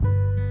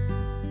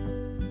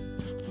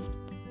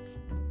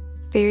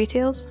Fairy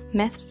tales,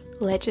 myths,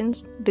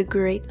 legends, the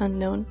great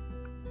unknown.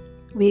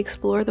 We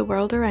explore the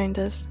world around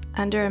us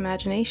and our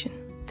imagination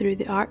through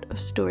the art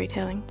of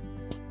storytelling.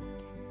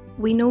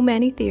 We know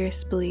many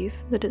theorists believe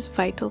that it's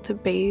vital to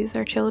bathe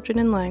our children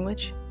in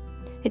language.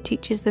 It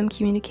teaches them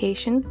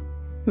communication,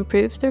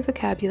 improves their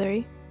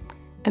vocabulary,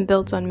 and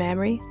builds on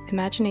memory,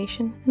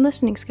 imagination, and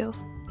listening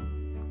skills.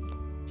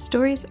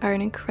 Stories are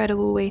an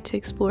incredible way to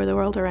explore the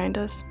world around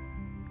us.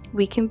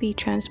 We can be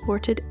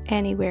transported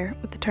anywhere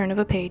with the turn of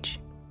a page.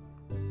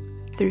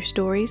 Through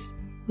stories,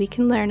 we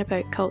can learn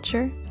about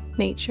culture,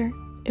 nature,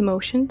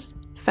 emotions,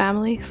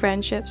 family,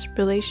 friendships,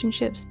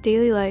 relationships,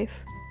 daily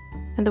life,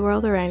 and the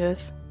world around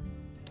us.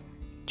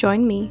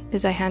 Join me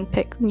as I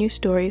handpick new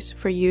stories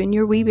for you and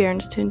your wee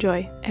bairns to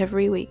enjoy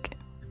every week.